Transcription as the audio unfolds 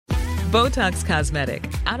Botox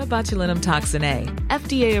Cosmetic, out of botulinum toxin A,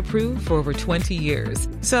 FDA approved for over 20 years.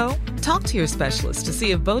 So, talk to your specialist to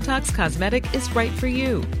see if Botox Cosmetic is right for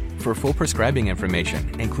you. For full prescribing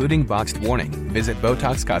information, including boxed warning, visit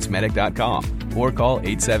BotoxCosmetic.com or call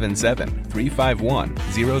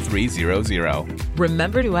 877-351-0300.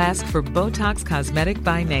 Remember to ask for Botox Cosmetic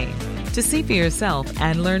by name. To see for yourself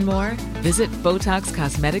and learn more, visit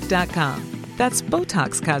BotoxCosmetic.com. That's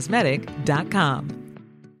BotoxCosmetic.com.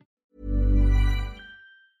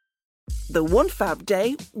 The One Fab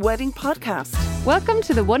Day Wedding Podcast. Welcome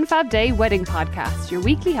to the One Fab Day Wedding Podcast, your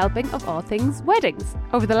weekly helping of all things weddings.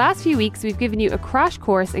 Over the last few weeks, we've given you a crash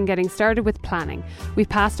course in getting started with planning. We've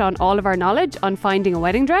passed on all of our knowledge on finding a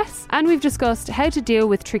wedding dress, and we've discussed how to deal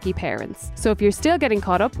with tricky parents. So if you're still getting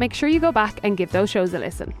caught up, make sure you go back and give those shows a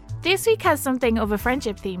listen. This week has something of a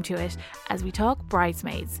friendship theme to it as we talk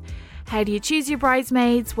bridesmaids. How do you choose your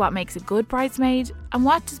bridesmaids? What makes a good bridesmaid? And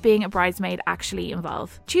what does being a bridesmaid actually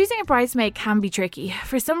involve? Choosing a bridesmaid can be tricky.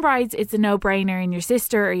 For some brides, it's a no-brainer in your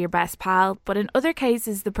sister or your best pal, but in other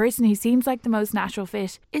cases, the person who seems like the most natural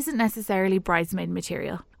fit isn't necessarily bridesmaid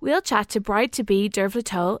material. We'll chat to bride-to-be Dearbhla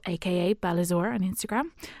Toal, aka Belazor on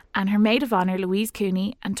Instagram, and her maid of honour Louise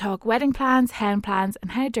Cooney, and talk wedding plans, hen plans,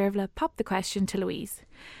 and how Dearbhla popped the question to Louise.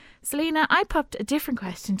 Selena, I popped a different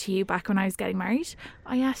question to you back when I was getting married.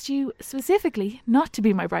 I asked you specifically not to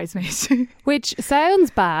be my bridesmaid. Which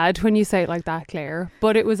sounds bad when you say it like that, Claire,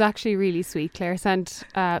 but it was actually really sweet. Claire sent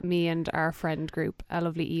me and our friend group a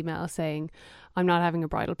lovely email saying, I'm not having a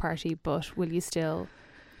bridal party, but will you still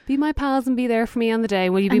be my pals and be there for me on the day?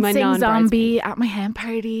 Will you be my non-bridesmaid? Zombie at my hen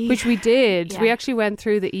party. Which we did. Yeah. We actually went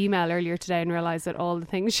through the email earlier today and realised that all the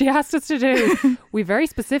things she asked us to do, we very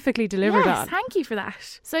specifically delivered on. Thank you for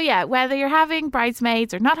that. So yeah, whether you're having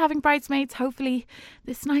bridesmaids or not having bridesmaids, hopefully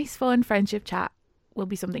this nice fun friendship chat will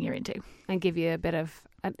be something you're into. And give you a bit of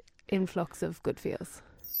an influx of good feels.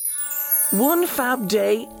 One Fab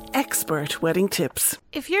Day Expert Wedding Tips.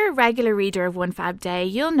 If you're a regular reader of One Fab Day,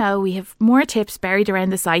 you'll know we have more tips buried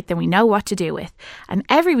around the site than we know what to do with. And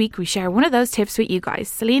every week we share one of those tips with you guys.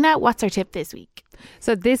 Selena, what's our tip this week?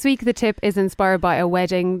 So this week the tip is inspired by a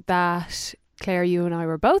wedding that Claire, you and I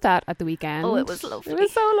were both at the weekend. Oh, it was lovely. It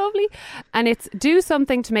was so lovely. And it's do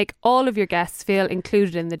something to make all of your guests feel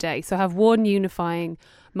included in the day. So have one unifying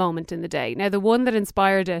moment in the day. Now, the one that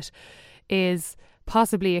inspired it is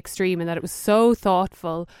possibly extreme in that it was so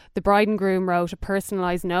thoughtful. The bride and groom wrote a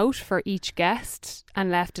personalised note for each guest and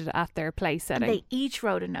left it at their place setting. And they each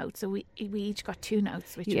wrote a note, so we each got 2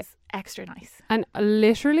 notes, which is extra nice. And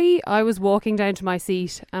literally, I was walking down to my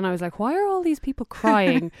seat and I was like, why are all these people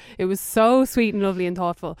crying? It was so sweet and lovely and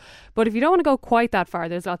thoughtful. But if you don't want to go quite that far,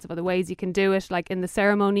 there's lots of other ways you can do it. Like in the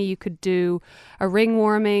ceremony, you could do a ring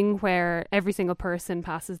warming where every single person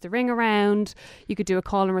passes the ring around. You could do a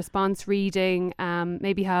call and response reading,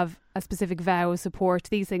 maybe have a specific vow of support.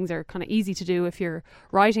 These things are kind of easy to do if you're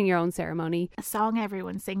writing your own ceremony. A song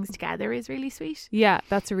everyone sings together is really sweet. Yeah,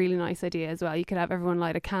 that's a really nice idea as well. You could have everyone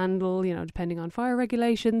light a candle, you know, depending on fire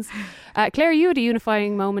regulations. Claire, you had a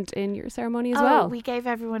unifying moment in your ceremony as well. We gave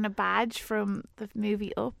everyone a badge from the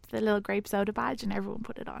movie Up, the little grape soda badge, and everyone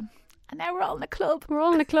put it on. And now we're all in a club. We're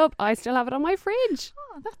all in a club. I still have it on my fridge.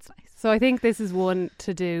 Oh, that's nice. So I think this is one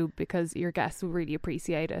to do because your guests will really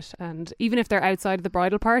appreciate it. And even if they're outside of the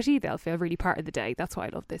bridal party, they'll feel really part of the day. That's why I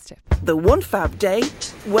love this tip. The One Fab Day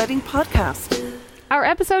Wedding Podcast. Our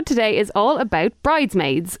episode today is all about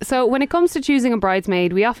bridesmaids. So when it comes to choosing a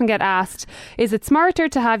bridesmaid, we often get asked, is it smarter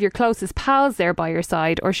to have your closest pals there by your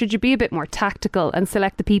side, or should you be a bit more tactical and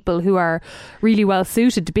select the people who are really well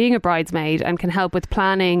suited to being a bridesmaid and can help with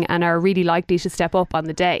planning and are really likely to step up on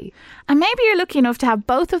the day? And maybe you're lucky enough to have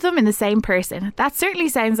both of them in the same person. That certainly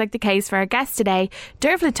sounds like the case for our guest today.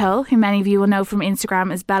 Dearbhla Toal, who many of you will know from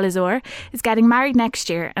Instagram as Belazor, is getting married next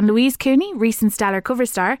year, and Louise Cooney, recent Stellar cover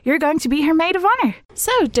star, you're going to be her maid of honour.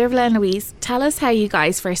 So, Dearbhla and Louise, tell us how you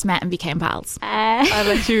guys first met and became pals. I'll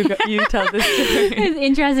let you tell this story. It's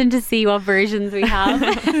interesting to see what versions we have.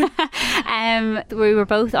 We were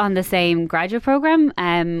both on the same graduate programme.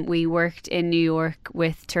 We worked in New York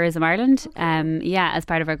with Tourism Ireland, as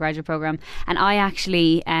part of our graduate programme. And I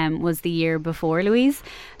actually was the year before Louise,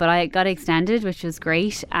 but I got extended, which was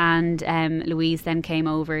great. And Louise then came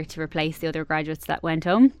over to replace the other graduates that went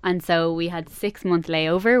home. And so we had 6-month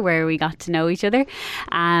layover where we got to know each other.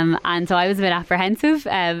 And so I was a bit apprehensive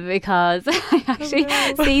because I actually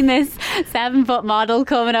seen this 7-foot model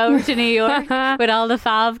coming over to New York with all the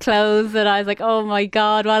fab clothes, and I was like, oh my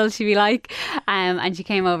God, what will she be like? And she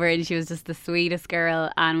came over and she was just the sweetest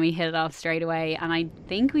girl, and we hit it off straight away. And I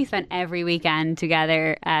think we spent every weekend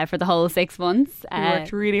together for the whole 6 months. We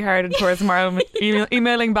worked really hard in towards tomorrow,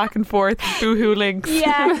 emailing back and forth, boohoo links.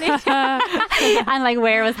 Yeah. And like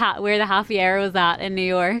where the happy hour was at in New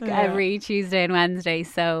York every Tuesday and Wednesday.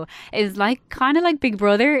 So it was like kind of like Big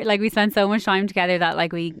Brother. Like we spent so much time together that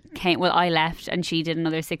like I left and she did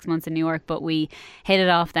another 6 months in New York, but we hit it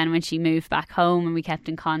off then when she moved back home, and we kept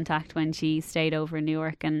in contact when she stayed over in New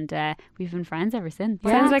York, and we've been friends ever since.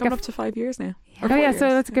 Sounds like up to 5 years now. So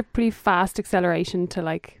that's like a pretty fast acceleration to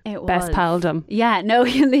like best paldom. Yeah, no,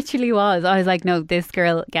 it literally was. I was like, no, this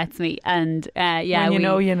girl gets me. And when you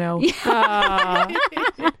know.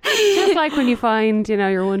 Just like when you find,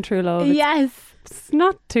 your one true love. Yes. It's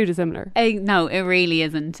not too dissimilar. No, it really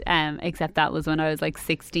isn't. Except that was when I was like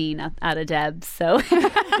 16 at a Debs. So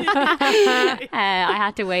I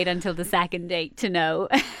had to wait until the second date to know,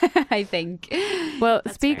 I think. Well,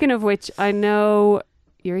 speaking of which, I know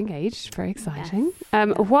you're engaged. Very exciting.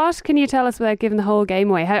 Yes. What can you tell us without giving the whole game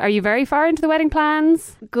away? Are you very far into the wedding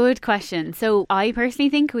plans? Good question. So I personally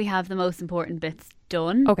think we have the most important bits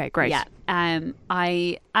done. Okay, great. Yeah.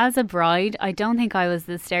 I, as a bride, I don't think I was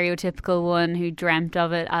the stereotypical one who dreamt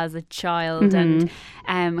of it as a child and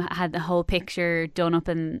had the whole picture done up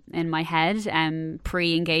in my head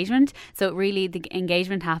pre-engagement. So really the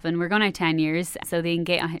engagement happened. We're going out 10 years. So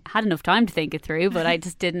I had enough time to think it through, but I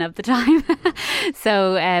just didn't have the time.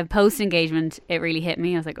 So post-engagement, it really hit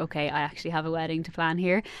me. I was like, okay, I actually have a wedding to plan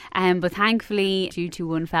here. But thankfully, due to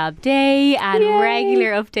One Fab Day and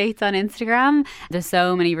regular updates on Instagram, there's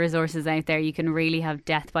so many resources out there. You can really have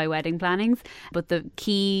death by wedding plannings, but the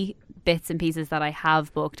key bits and pieces that I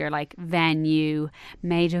have booked are like venue,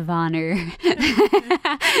 maid of honor,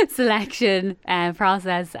 selection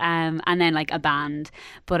process, and then like a band.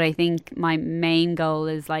 But I think my main goal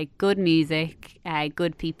is like good music,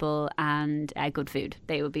 good people, and good food.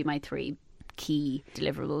 They would be my 3 key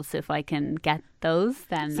deliverables. So if I can get those,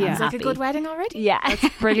 then sounds like a good wedding already. Yeah.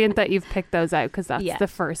 That's brilliant that you've picked those out, because that's the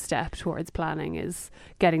first step towards planning, is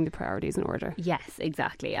getting the priorities in order. Yes,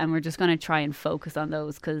 exactly. And we're just going to try and focus on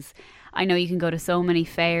those, because I know you can go to so many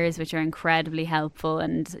fairs which are incredibly helpful,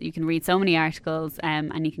 and you can read so many articles,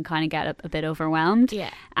 and you can kind of get a bit overwhelmed. Yeah.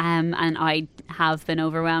 And I have been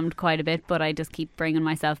overwhelmed quite a bit, but I just keep bringing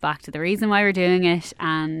myself back to the reason why we're doing it,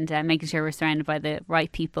 and making sure we're surrounded by the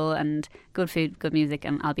right people and good food, good music,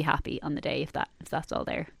 and I'll be happy on the day if that's all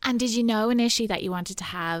there. And did you know initially that you wanted to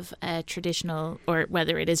have a traditional, or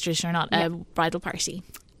whether it is traditional or not, a bridal party?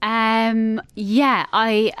 Yeah,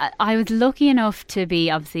 I was lucky enough to be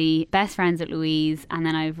obviously best friends with Louise, and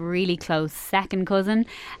then I have a really close second cousin,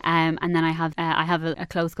 and then I have a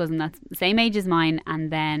close cousin that's the same age as mine, and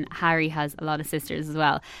then Harry has a lot of sisters as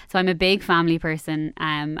well. So I'm a big family person,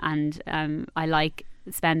 and I like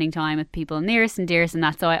spending time with people nearest and dearest and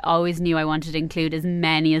that, so I always knew I wanted to include as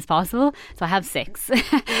many as possible. So I have 6.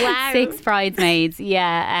 Wow. 6 bridesmaids.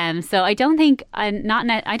 Yeah. So I don't think I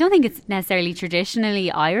don't think it's necessarily traditionally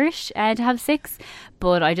Irish to have 6,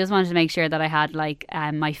 but I just wanted to make sure that I had like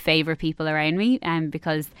my favourite people around me,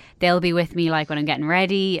 because they'll be with me like when I'm getting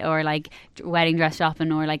ready, or like wedding dress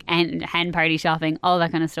shopping, or like hen party shopping, all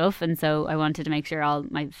that kind of stuff. And so I wanted to make sure all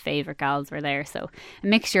my favourite gals were there. So a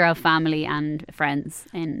mixture of family and friends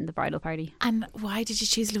in the bridal party. And why did you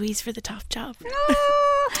choose Louise for the top job?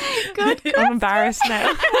 Good. I'm embarrassed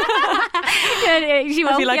now.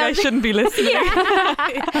 I feel like I shouldn't be listening.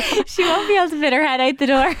 She won't be able to fit her head out the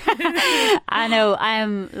door. I know.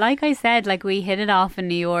 Like I said, like we hit it off in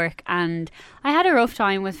New York, and I had a rough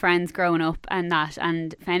time with friends growing up and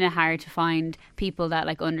found it hard to find people that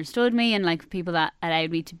like understood me, and like people that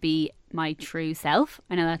allowed me to be my true self.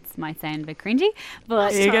 I know that might sound a bit cringy,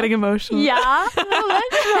 but you're getting emotional. Yeah. It's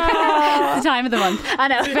the time of the month. I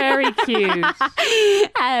know. Very cute.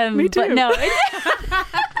 Me too. But no.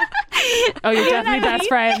 Oh, you're definitely best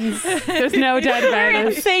friends. There's no doubt about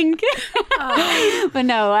it. Sync. But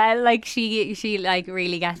no, like she like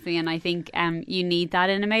really gets me, and I think you need that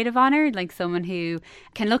in a maid of honor, like someone who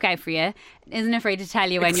can look out for you, isn't afraid to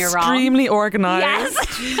tell you when you're wrong. Extremely organised.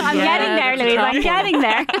 Yes, I'm getting there, Louise. I'm getting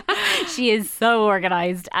there. She is so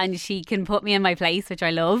organised, and she can put me in my place, which I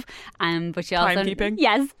love. But she also timekeeping.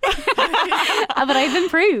 Yes, but I've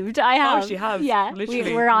improved. I have. Oh, she has. Yeah,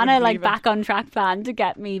 literally. we're on a like back on track plan to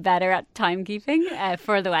get me better at timekeeping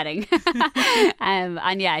for the wedding.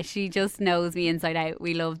 And yeah, she just knows knows me inside out.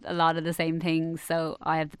 We love a lot of the same things, so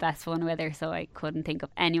I have the best fun with her, so I couldn't think of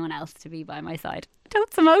anyone else to be by my side.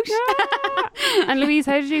 Totes emote. And Louise,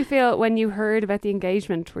 how did you feel when you heard about the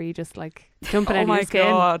engagement? Were you just like jumping out of your skin? Oh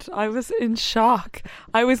my God, I was in shock.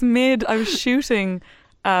 I was shooting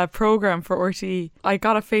a programme for RTE. I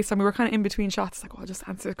got a FaceTime. We were kind of in between shots. Like, I'll just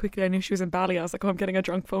answer it quickly. I knew she was in Bali. I was like, I'm getting a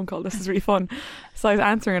drunk phone call. This is really fun. So I was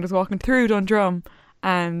answering and I was walking through Dundrum,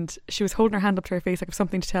 and she was holding her hand up to her face like, I've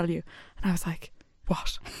something to tell you. And I was like,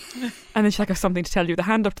 what? And then she's like, I've something to tell you. The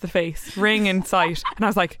hand up to the face, ring in sight. And I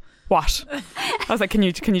was like, what? I was like, can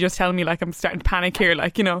you just tell me, like, I'm starting to panic here,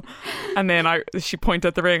 like, you know. And then she pointed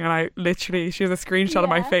at the ring, and I literally, she has a screenshot of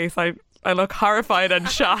my face. I look horrified and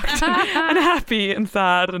shocked and happy and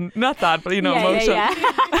sad, and not sad, but, you know,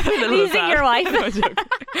 emotional. Losing your wife.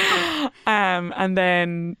 And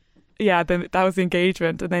then then that was the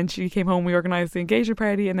engagement, and then she came home. We organised the engagement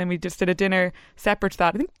party, and then we just did a dinner separate to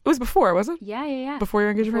that. I think it was before, was it? Yeah. Before your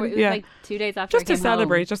engagement party? It was like 2 days after. Just to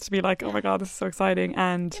celebrate, just to be like, oh my God, this is so exciting.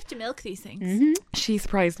 And you have to milk these things. Mm-hmm. She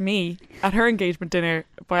surprised me at her engagement dinner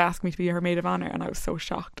by asking me to be her maid of honour, and I was so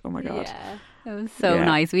shocked. Oh my God. Yeah. It was so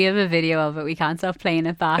nice. We have a video of it. We can't stop playing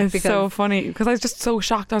it back. It's so funny because I was just so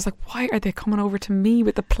shocked. I was like, why are they coming over to me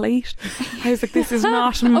with the plate? I was like, this is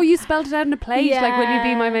not. Oh, you spelled it out in a plate, like, will you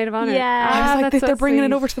be my maid of honour? Yeah. I was like, they're bringing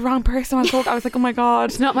it over to the wrong person. I was like, oh my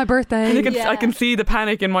God, it's not my birthday. I can see the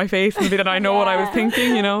panic in my face and that I know what I was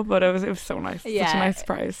thinking, you know. But it was so nice. Such a nice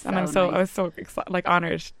surprise, and I was so excited, like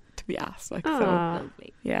honoured to be asked. Like, so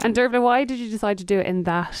lovely. Yeah. And Dearbhla, why did you decide to do it in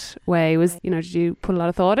that way? Did you put a lot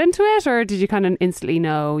of thought into it, or did you kind of instantly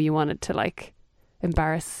know you wanted to, like,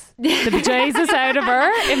 embarrass the bejesus out of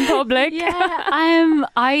her in public?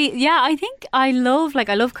 I think I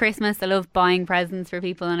love Christmas. I love buying presents for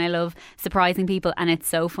people, and I love surprising people, and it's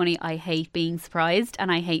so funny. I hate being surprised,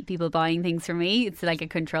 and I hate people buying things for me. It's like a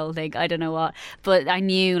control thing. I don't know what, but I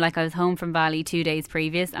knew, like, I was home from Bali 2 days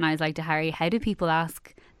previous, and I was like to Harry, how do people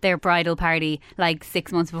ask their bridal party like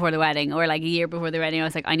 6 months before the wedding or like a year before the wedding? I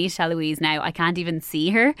was like, I need to tell Louise now. I can't even see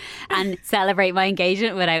her and celebrate my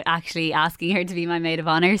engagement without actually asking her to be my maid of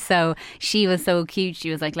honour. So she was so cute. She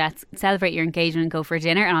was like, let's celebrate your engagement and go for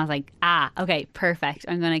dinner. And I was like, okay, perfect.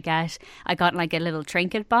 I got like a little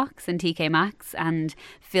trinket box in TK Maxx and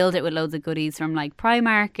filled it with loads of goodies from like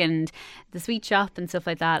Primark and the sweet shop and stuff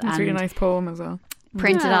like that. It's a really nice poem as well.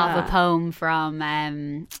 Printed off a poem from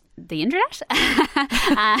the internet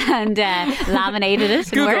and laminated it.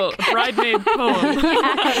 Google bridesmaid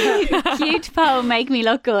poem. Cute poem, make me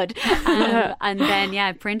look good. And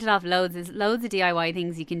then printed off loads of DIY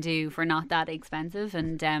things you can do for not that expensive,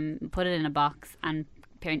 and put it in a box and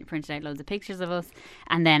printed out loads of pictures of us,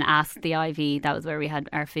 and then asked the IV, that was where we had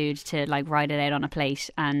our food, to like write it out on a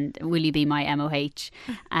plate and will you be my MOH.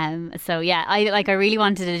 I really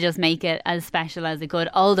wanted to just make it as special as it could,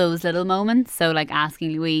 all those little moments. So like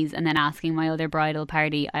asking Louise and then asking my other bridal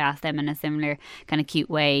party, I asked them in a similar kind of cute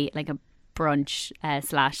way, like a brunch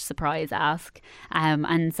 / surprise ask,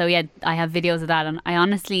 and so I have videos of that, and I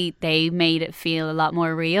honestly, they made it feel a lot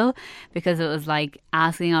more real, because it was like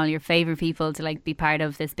asking all your favourite people to like be part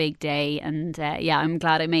of this big day. And I'm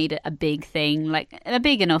glad I made it a big thing, like a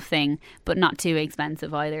big enough thing but not too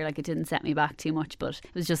expensive either. Like, it didn't set me back too much, but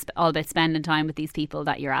it was just all about spending time with these people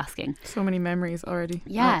that you're asking. So many memories already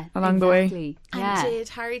along the way. And did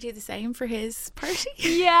Harry do the same for his party?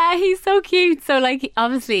 Yeah, he's so cute. So like,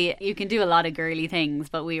 obviously you can do a lot of girly things,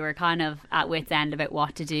 but we were kind of at wit's end about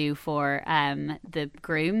what to do for the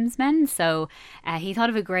groomsmen. So he thought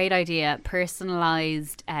of a great idea: personalised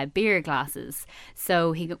beer glasses.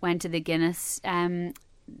 So he went to the Guinness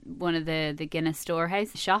one of the Guinness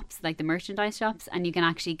storehouse shops, like the merchandise shops, and you can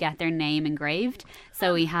actually get their name engraved.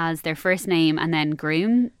 So he has their first name and then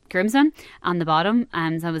groomsman on the bottom,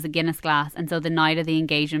 and so it was a Guinness glass. And so the night of the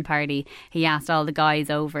engagement party, he asked all the guys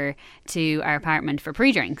over to our apartment for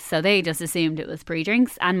pre-drinks, so they just assumed it was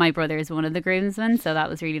pre-drinks, and my brother is one of the groomsmen, so that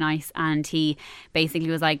was really nice. And he basically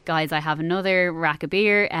was like, guys, I have another rack of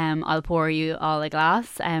beer, I'll pour you all a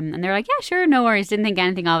glass, and they're like, yeah, sure, no worries, didn't think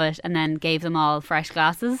anything of it, and then gave them all fresh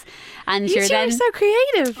glasses. And you two are so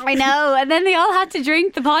creative. I know. And then they all had to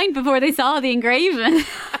drink the pint before they saw the engraving.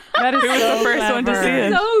 That is the first one to see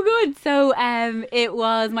it. So good. So it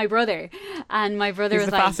was my brother, and my brother was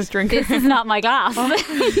the like, fastest drinker. This is not my glass.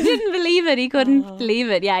 He didn't believe it. He couldn't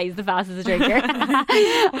believe it. Yeah, he's the fastest drinker.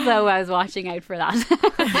 So I was watching out for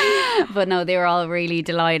that. But no, they were all really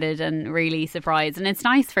delighted and really surprised, and it's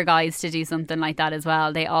nice for guys to do something like that as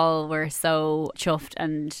well. They all were so chuffed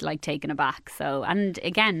and like taken aback. So, and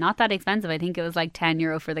again, not that expensive. I think it was like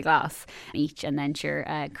 €10 for the glass each, and then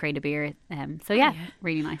crate of beer. So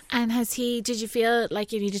really nice. And did you feel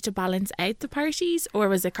like you needed to balance out the parties, or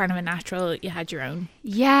was it kind of a natural, you had your own?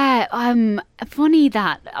 Yeah, funny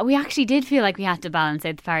that we actually did feel like we had to balance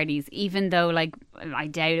out the parties, even though like I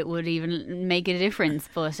doubt it would even make a difference,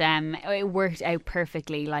 but it worked out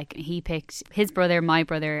perfectly. Like he picked his brother, my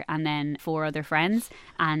brother, and then 4 other friends,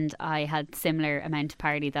 and I had similar amount of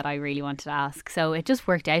party that I really wanted to ask, so it just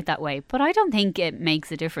worked out that way. But I don't think it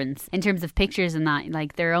makes a difference in terms of pictures and that.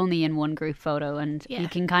 Like they're only in one group photo, and you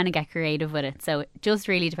can kind of get creative with it, so it just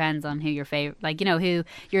really depends on who your favorite, like, you know, who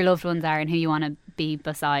your loved ones are and who you want to be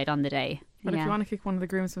beside on the day. But if you want to kick one of the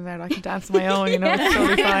groomsmen out, I can dance my own, you know, it's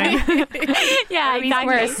totally fine. Yeah, exactly.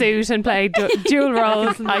 Wear a suit and play dual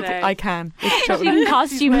roles. I can. It's totally You can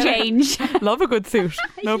costume change. Love a good suit.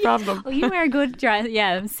 No problem. Oh, you wear a good dress,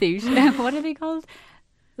 suit. What are they called?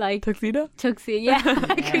 Like tuxedo? Yeah.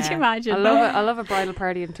 Could you imagine? I love a bridal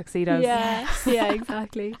party in tuxedos. Yeah,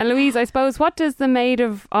 exactly. And Louise, I suppose, what does the maid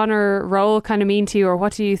of honour role kind of mean to you, or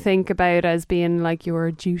what do you think about as being like your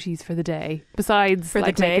duties for the day, besides for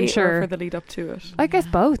like the day making sure or for the lead up to it? I guess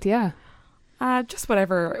both, yeah. Just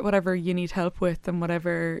whatever you need help with, and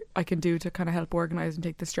whatever I can do to kind of help organise and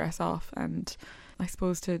take the stress off, and I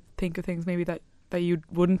suppose to think of things maybe that you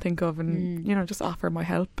wouldn't think of, and you know, just offer my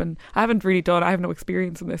help. And I have no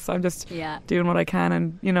experience in this, so I'm just doing what I can.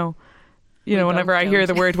 And you know whenever I hear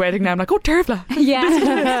the word wedding now, I'm like, oh, Dearbhla.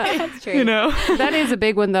 That's true. You know, that is a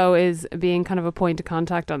big one though, is being kind of a point of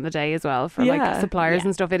contact on the day as well for like suppliers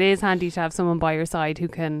and stuff. It is handy to have someone by your side who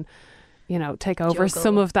can, you know, take over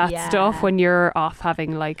some of that stuff when you're off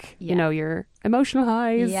having like, you know, your emotional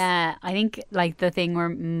highs. Yeah, I think like the thing we're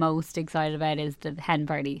most excited about is the hen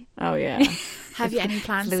party. Oh yeah. Have you any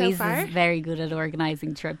plans Louise so far? is very good at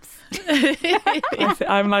organising trips.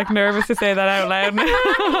 I'm like nervous to say that out loud.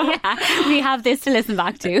 Yeah, we have this to listen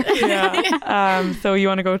back to. Yeah. So you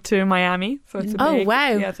want to go to Miami? So it's a big,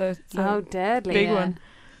 wow. Yeah, it's a deadly. big one.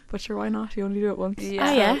 But sure, why not? You only do it once.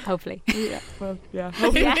 Yeah, hopefully. Yeah, well, yeah,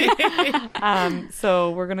 hopefully.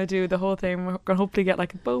 So we're gonna do the whole thing. We're gonna hopefully get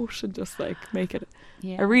like a boat and just like make it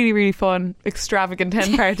a really, really fun, extravagant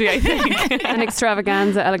hen party. I think an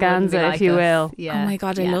extravaganza, eleganza, if you will. Yeah. Oh my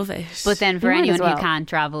god, I love it. But then for anyone who can't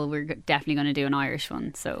travel, we're definitely going to do an Irish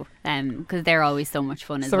one. So, because they're always so much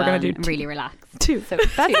fun as well. So we're going to do really relaxed. 2. So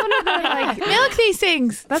that's one of the like milk these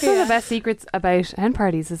things. That's one of the best secrets about hen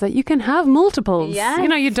parties, is that you can have multiples. Yes. You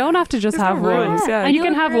know, you don't have to just have one. Yeah. And you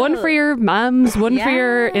can have one for your mums, one for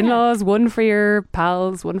your in-laws, one for your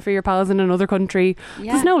pals, one for your pals in another country.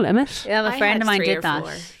 There's no limit. Yeah, a friend of mine did that.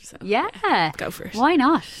 So go for it. Why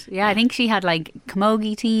not? Yeah, I think she had like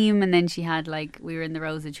camogie team, and then she had like, we were in the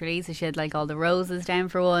Rose of Tralee, so she had like all the roses down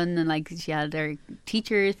for one, and like she had her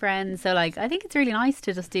teachers' friends. So like I think it's really nice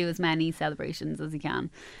to just do as many celebrations as you can.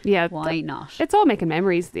 Yeah, why not? It's all making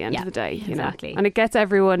memories at the end of the day, you know, and it gets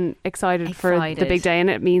everyone excited for the big day, and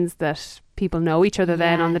it means that people know each other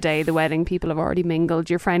then on the day of the wedding. People have already mingled.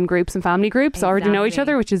 Your friend groups and family groups already know each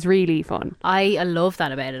other, which is really fun. I love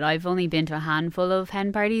that about it. I've only been to a handful of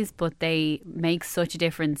hen parties, but they make such a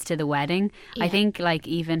difference to the wedding. I think like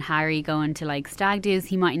even Harry going to like stag do's,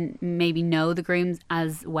 he might maybe know the grooms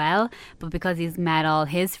as well, but because he's met all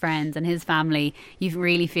his friends and his family, you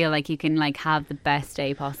really feel like you can like have the best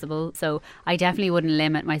day possible. So I definitely wouldn't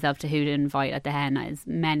limit myself to who to invite at the hen, as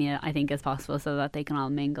many I think as possible, so that they can all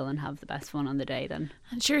mingle and have the best fun on the day then.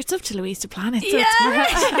 And sure, it's up to Louise to plan it. Louise,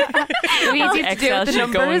 you have to do with the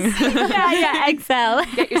numbers. yeah, Excel.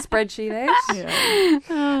 Get your spreadsheet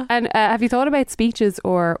out. And have you thought about speeches,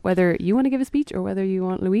 or whether you want to give a speech or whether you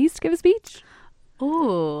want Louise to give a speech?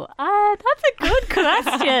 Oh, that's a good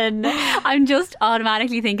question. I'm just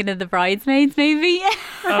automatically thinking of the Bridesmaids, maybe.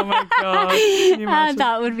 Oh my god, can you imagine?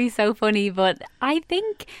 That would be so funny. But I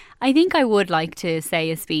think I would like to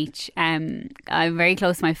say a speech. I'm very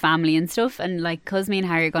close to my family and stuff, and like, cause me and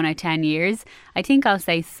Harry are going out 10 years, I think I'll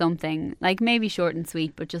say something like maybe short and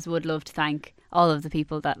sweet, but just would love to thank all of the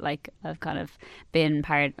people that like have kind of been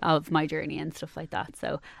part of my journey and stuff like that.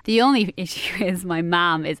 So the only issue is my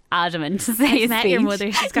mom is adamant to say a speech. Your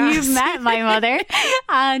mother. She's got You've met my mother,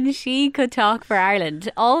 and she could talk for Ireland.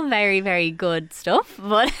 All very, very good stuff,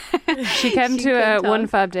 but she came to a One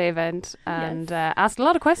Fab Day event and asked a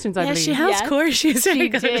lot of questions. I believe. She has course. She's very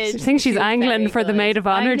good. I think she's angling for the maid of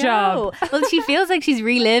honour job. Well, she feels like she's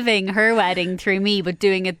reliving her wedding through me, but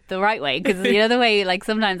doing it the right way. Because the other way, like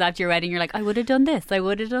sometimes after your wedding, you're like, I would have done this, I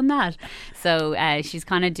would have done that. So she's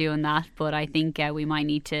kind of doing that, but I think we might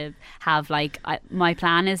need to have like my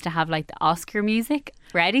plan is to have like the Oscar music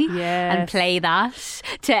ready, Yes. and play that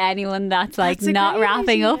to anyone that's like That's a not great wrapping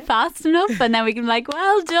idea. up fast enough, and then we can be like,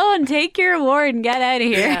 well done, take your award and get out of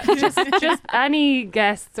here. Yeah, just any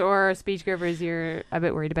guests or speech givers you're a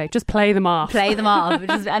bit worried about, just play them off. Play them off,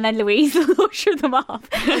 and then Louise will usher them off.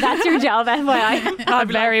 That's your job, FYI. A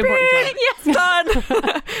very important It's done.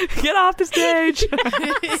 Get off the stage.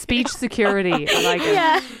 job. Speech security. I like it.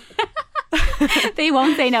 Yeah. They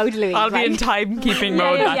won't say no to Louise. I'll be like. in timekeeping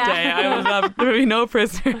mode Yeah, that yeah. day. I will have there will be no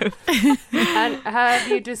prisoners. And have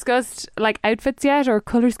you discussed like outfits yet, or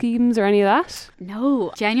colour schemes, or any of that?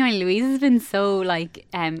 No, genuinely, Louise has been so like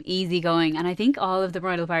easygoing, and I think all of the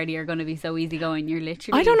bridal party are going to be so easygoing. You're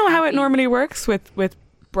literally. I don't know how it happy. normally works with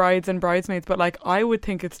brides and bridesmaids, but like I would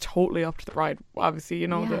think it's totally up to the bride. Obviously, you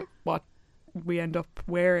know Yeah. what we end up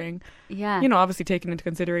wearing. Yeah. You know, obviously taking into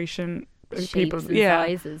consideration Shapes people's and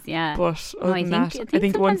sizes. Yeah. But No, other I than think- that, I I think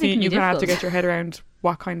think once sometimes it can you be kind of have to difficult. get your head around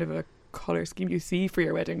what kind of a colour scheme you see for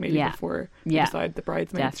your wedding, maybe Yeah. before you Yeah. decide the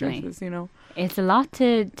bridesmaids' Definitely. dresses. You know, It's a lot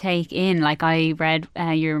to take in. Like I read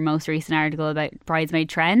your most recent article about bridesmaid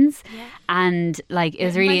trends, and like it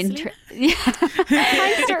was really interesting.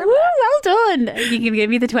 Well done. You can give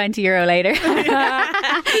me the €20 later.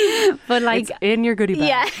 But like, It's in your goodie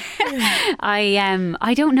bag. yeah,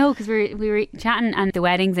 I don't know, because we were chatting, and the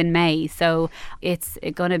wedding's in May, so it's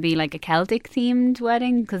going to be like a Celtic themed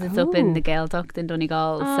wedding because it's up in Oh. the Gaeltacht in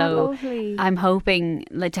Donegal. So lovely. I'm hoping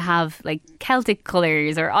like to have like Celtic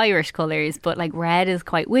colours or Irish colours, but like red is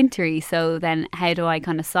quite wintry. So then how do I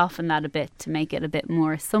kind of soften that a bit to make it a bit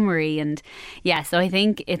more summery? And yeah, so I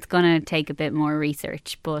think it's going to take a bit more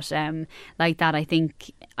research, but like that, I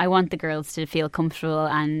think I want the girls to feel comfortable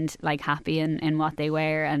and like happy in what they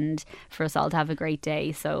wear, and for us all to have a great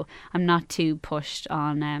day. So I'm not too pushed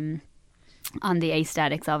on the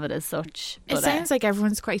aesthetics of it as such. It But, sounds like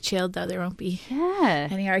everyone's quite chilled though. There won't be yeah.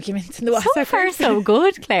 any arguments in the So WhatsApp far group. so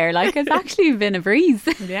good, Claire. Like it's actually been a breeze.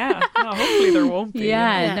 yeah. No, hopefully there won't be.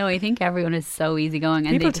 Yeah, Yeah. no, I think everyone is so easygoing.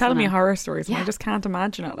 And People they just tell me wanna- horror stories, and Yeah. I just can't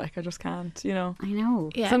imagine it. Like I just can't. You know. I know.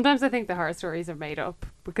 Yeah. Sometimes I think the horror stories are made up,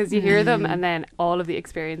 because you hear them and then all of the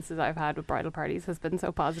experiences I've had with bridal parties has been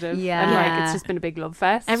so positive. Yeah. And like it's just been a big love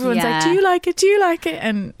fest. Everyone's like, Yeah. do you like it? Do you like it?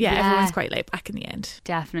 And yeah, Yeah. everyone's quite laid back in the end.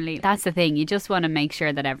 Definitely. That's the thing. You just want to make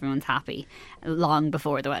sure that everyone's happy long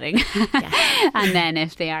before the wedding. And then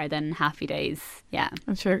if they are, then happy days. Yeah.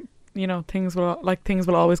 I'm sure. You know, things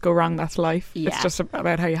will always go wrong. That's life. Yeah. It's just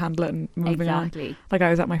about how you handle it and moving on. Exactly. Like I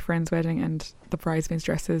was at my friend's wedding, and the bridesmaids'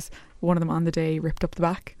 dresses, one of them on the day ripped up the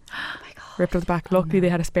back. Oh my God. Ripped up the back. Luckily, they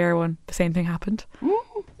had a spare one. The same thing happened.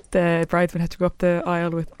 The bridesmaid had to go up the aisle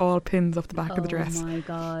with all pins up the back of the dress. Oh my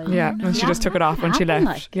God. Yeah, and she just took it off when she happened,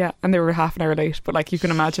 left. Yeah, and they were half an hour late. But like you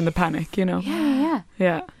can imagine the panic, you know. Yeah.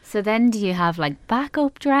 Yeah. So then do you have like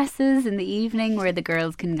backup dresses in the evening where the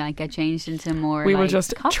girls can like get changed into more We will like,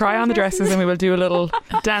 just cocktail try on the dresses, and we will do a little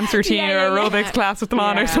dance routine Yeah, or yeah, aerobics yeah. class with them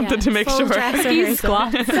on or Yeah. something to make Full sure. dress few rehearsal.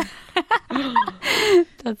 squats.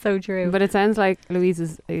 That's so true. But it sounds like Louise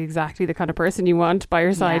is exactly the kind of person you want by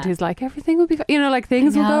your side, Yeah. who's like, everything will be, you know, like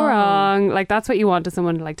things will go know. wrong. Like that's what you want, is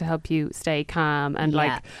someone like to help you stay calm and Yeah.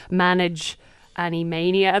 like manage any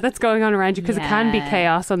mania that's going on around you, because it can be Yeah.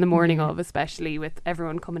 chaos on the morning of, especially with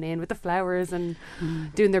everyone coming in with the flowers and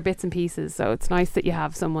doing their bits and pieces. So it's nice that you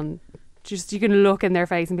have someone just you can look in their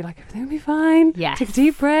face and be like, everything will be fine. Yes. Take a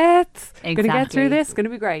deep breath. Gonna get Exactly. through this. Gonna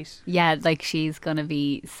be great. yeah, like she's gonna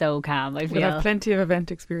be so calm, I We'll have feel. plenty of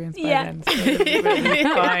event experience by Yeah. then. So we'll be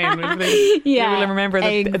fine. Yeah, We'll remember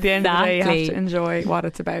that at the end of the day you have to exactly. enjoy what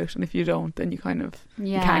it's about, and if you don't, then you kind of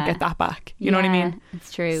you Yeah. can't get that back. You know what I Yeah, mean?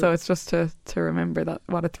 It's true. So it's just to remember that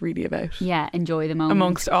what it's really about yeah, enjoy the moment.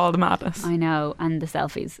 amongst all the madness. I know, and the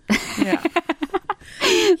selfies. Yeah.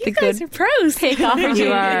 The guys are pros. pick opportunities.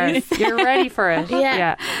 You are. You're ready for it.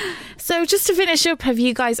 Yeah. So just to finish up, have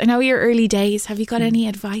you guys, I know your early days, have you got any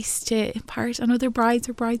advice to impart on other brides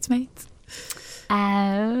or bridesmaids?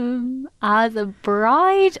 As a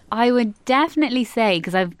bride, I would definitely say,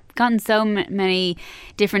 because I've gotten so many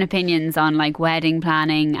different opinions on like wedding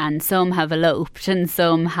planning, and some have eloped and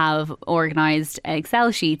some have organised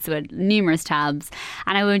Excel sheets with numerous tabs,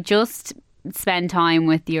 and I would just spend time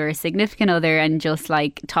with your significant other and just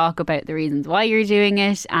like talk about the reasons why you're doing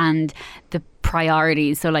it and the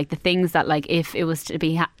priorities. So like the things that, like, if it was to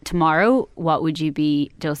be tomorrow, what would you be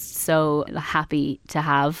just so happy to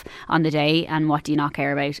have on the day, and what do you not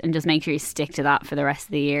care about, and just make sure you stick to that for the rest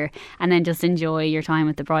of the year, and then just enjoy your time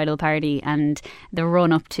with the bridal party and the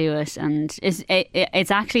run up to it. And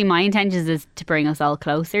it's actually, my intention is to bring us all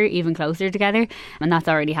closer, even closer together, and that's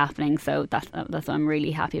already happening. So that's what I'm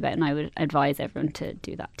really happy about, and I would advise everyone to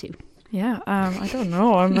do that too. Yeah. I don't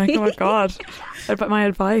know. I'm like, oh my God. But my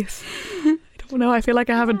advice. No, I feel like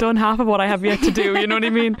I haven't done half of what I have yet to do. You know what I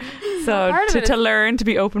mean? So to learn, to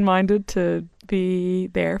be open-minded, to be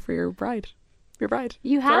there for your bride.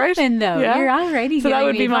 You have been though. Yeah. You're already. So that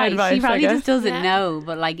would be my advice. She probably I just doesn't know,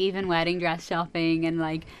 but like even wedding dress shopping and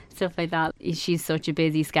like stuff like that. She's such a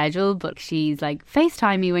busy schedule, but she's like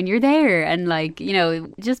FaceTime me when you're there, and like, you know,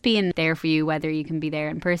 just being there for you, whether you can be there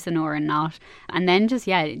in person or not. And then just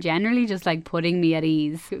generally just like putting me at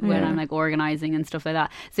ease when I'm like organising and stuff like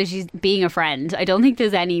that. So she's being a friend. I don't think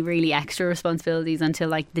there's any really extra responsibilities until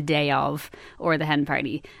like the day of or the hen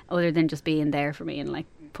party, other than just being there for me and like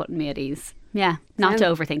putting me at ease. Yeah, not to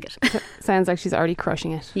overthink it. Sounds like she's already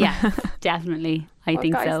crushing it. Yeah, definitely. I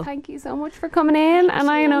think guys, so. Thank you so much for coming in. And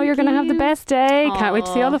I know you're going to have the best day. Can't wait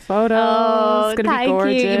to see all the photos. Oh, it's going to be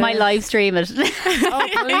gorgeous. You might live stream it. Oh,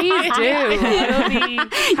 please do. It'll be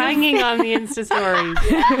hanging on the Insta stories.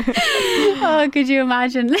 Oh, could you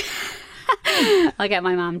imagine? I'll get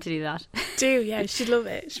my mum to do that. Yeah, she'd love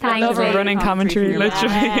it. Thanks. love a running commentary,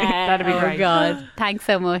 literally. That'd be great. Oh, God. Thanks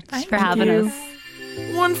so much for having us.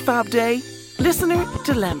 One fab day. Listener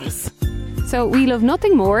dilemmas. So we love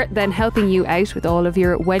nothing more than helping you out with all of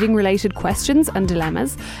your wedding related questions and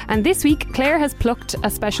dilemmas. And this week Claire has plucked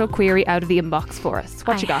a special query out of the inbox for us.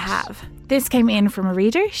 What you got? I have. This came in from a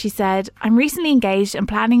reader. She said, I'm recently engaged and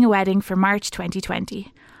planning a wedding for March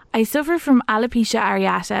 2020. I suffer from alopecia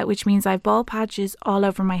areata, which means I have bald patches all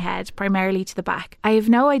over my head, primarily to the back. I have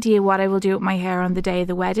no idea what I will do with my hair on the day of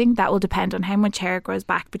the wedding. That will depend on how much hair grows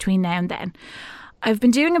back between now and then. I've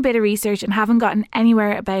been doing a bit of research and haven't gotten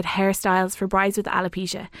anywhere about hairstyles for brides with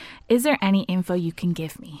alopecia. Is there any info you can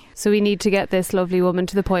give me? So we need to get this lovely woman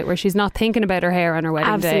to the point where she's not thinking about her hair on her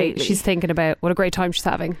wedding day. She's thinking about what a great time she's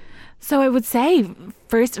having. So I would say,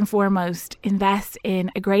 first and foremost, invest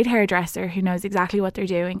in a great hairdresser who knows exactly what they're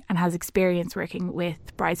doing and has experience working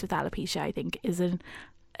with brides with alopecia, I think is a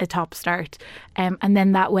top start. And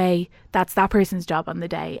then that way, that's that person's job on the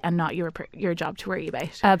day and not your job to worry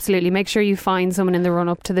about. Absolutely. Make sure you find someone in the run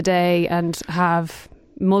up to the day and have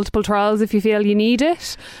multiple trials if you feel you need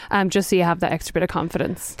it, just so you have that extra bit of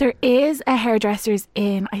confidence. There is a hairdresser's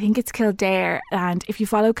in, I think it's Kildare, and if you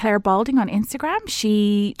follow Claire Balding on Instagram,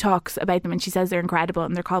 she talks about them and she says they're incredible,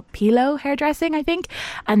 and they're called Pilo Hairdressing, I think,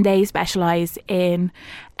 and they specialise in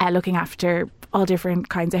looking after all different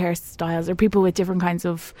kinds of hairstyles or people with different kinds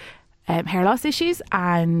of hair loss issues,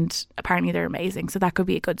 and apparently they're amazing, so that could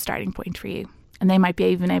be a good starting point for you. And they might be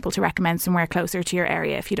even able to recommend somewhere closer to your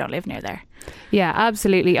area if you don't live near there. Yeah,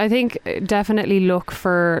 absolutely. I think definitely look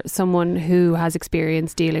for someone who has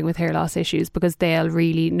experience dealing with hair loss issues, because they'll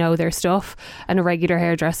really know their stuff. And a regular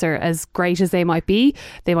hairdresser, as great as they might be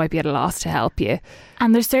at a loss to help you.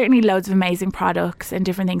 And there's certainly loads of amazing products and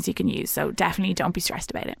different things you can use. So definitely don't be stressed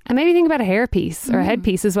about it. And maybe think about a hairpiece or a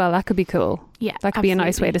headpiece as well. That could be cool. Yeah, that could be a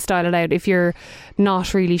nice way to style it out. If you're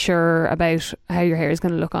not really sure about how your hair is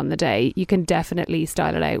going to look on the day, you can definitely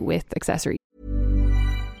style it out with accessories.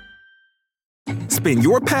 Spin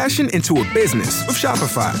your passion into a business with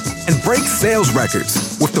Shopify and break sales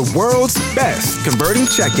records with the world's best converting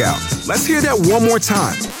checkout. Let's hear that one more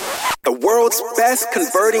time. The world's best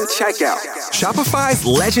converting checkout. Shopify's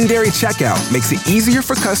legendary checkout makes it easier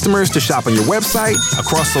for customers to shop on your website,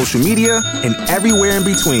 across social media, and everywhere in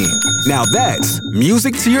between. Now that's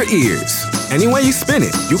music to your ears. Any way you spin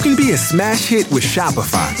it, you can be a smash hit with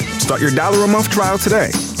Shopify. Start your $1 a month trial today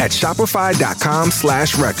at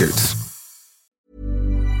shopify.com/records.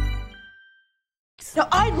 Now,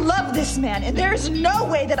 I love this man, and there's no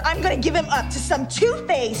way that I'm going to give him up to some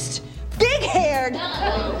two-faced, big-haired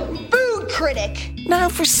food critic. Now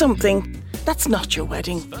for something that's not your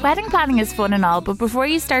wedding. Wedding planning is fun and all, but before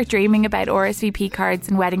you start dreaming about RSVP cards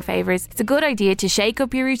and wedding favours, it's a good idea to shake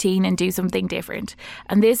up your routine and do something different.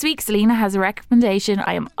 And this week, Selena has a recommendation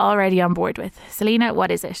I am already on board with. Selena,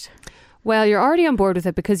 what is it? Well, you're already on board with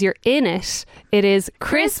it because you're in it. It is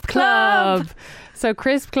Crisp Club. So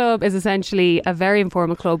Crisp Club is essentially a very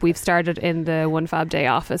informal club we've started in the One Fab Day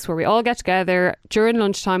office, where we all get together during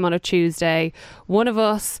lunchtime on a Tuesday. One of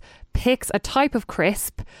us picks a type of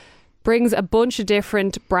crisp, brings a bunch of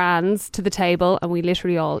different brands to the table, and we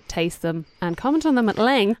literally all taste them and comment on them at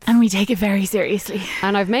length. And we take it very seriously.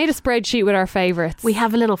 And I've made a spreadsheet with our favourites. We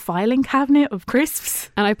have a little filing cabinet of crisps.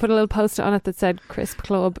 And I put a little post-it on it that said Crisp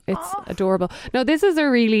Club. It's adorable. No, this is a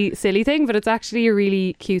really silly thing, but it's actually a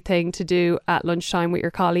really cute thing to do at lunchtime with your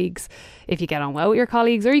colleagues, if you get on well with your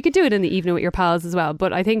colleagues, or you could do it in the evening with your pals as well.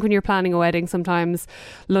 But I think when you're planning a wedding, sometimes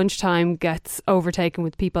lunchtime gets overtaken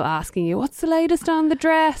with people asking you, what's the latest on the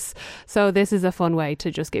dress? So this is a fun way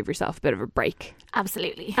to just give yourself a bit of a break.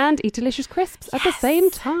 Absolutely. And eat delicious crisps at the same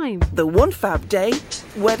time. The One Fab Day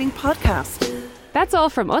Wedding Podcast. That's all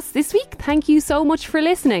from us this week. Thank you so much for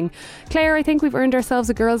listening. Claire, I think we've earned ourselves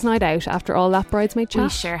a girls' night out after all that bridesmaid chat. We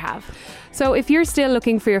sure have. So if you're still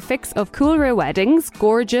looking for your fix of cool real weddings,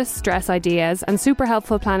 gorgeous dress ideas and super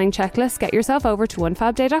helpful planning checklists, get yourself over to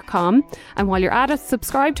onefabday.com, and while you're at it,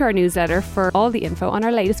 subscribe to our newsletter for all the info on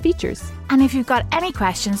our latest features. And if you've got any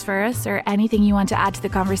questions for us or anything you want to add to the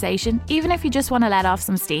conversation, even if you just want to let off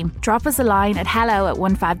some steam, drop us a line at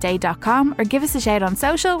hello@onefabday.com or give us a shout on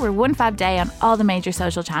social. We're OneFabDay on all the major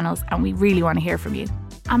social channels and we really want to hear from you.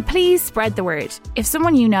 And please spread the word. If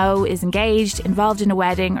someone you know is engaged, involved in a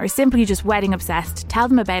wedding, or simply just wedding obsessed, tell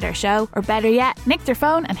them about our show, or better yet, nick their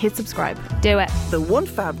phone and hit subscribe. Do it. The One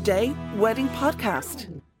Fab Day Wedding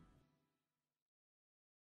Podcast.